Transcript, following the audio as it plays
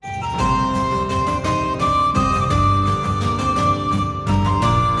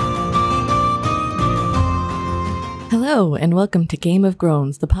Hello, and welcome to Game of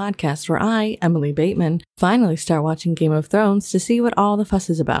Groans, the podcast where I, Emily Bateman, finally start watching Game of Thrones to see what all the fuss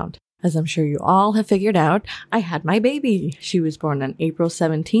is about. As I'm sure you all have figured out, I had my baby. She was born on April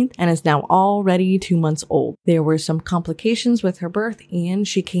 17th and is now already 2 months old. There were some complications with her birth and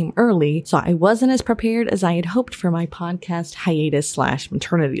she came early, so I wasn't as prepared as I had hoped for my podcast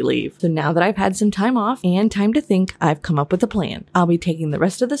hiatus/maternity leave. So now that I've had some time off and time to think, I've come up with a plan. I'll be taking the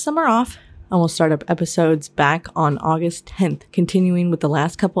rest of the summer off, and we'll start up episodes back on August 10th, continuing with the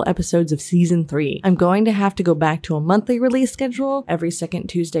last couple episodes of Season 3. I'm going to have to go back to a monthly release schedule every second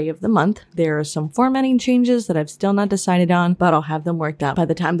Tuesday of the month. There are some formatting changes that I've still not decided on, but I'll have them worked out by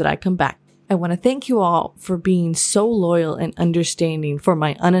the time that I come back. I want to thank you all for being so loyal and understanding for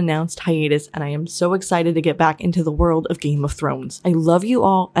my unannounced hiatus, and I am so excited to get back into the world of Game of Thrones. I love you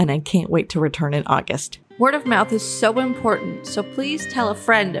all, and I can't wait to return in August. Word of mouth is so important, so please tell a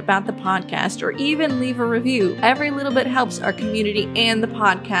friend about the podcast or even leave a review. Every little bit helps our community and the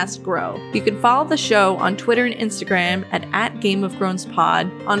podcast grow. You can follow the show on Twitter and Instagram at Game of Groans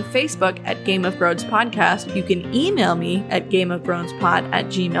Pod, on Facebook at Game of Groans Podcast. You can email me at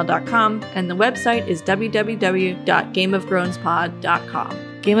gameofgroanspod@gmail.com, and the website is www.gameofgroanspod.com.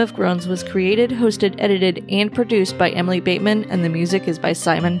 Game of Groans was created, hosted, edited, and produced by Emily Bateman, and the music is by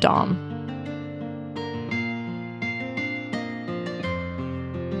Simon Daum.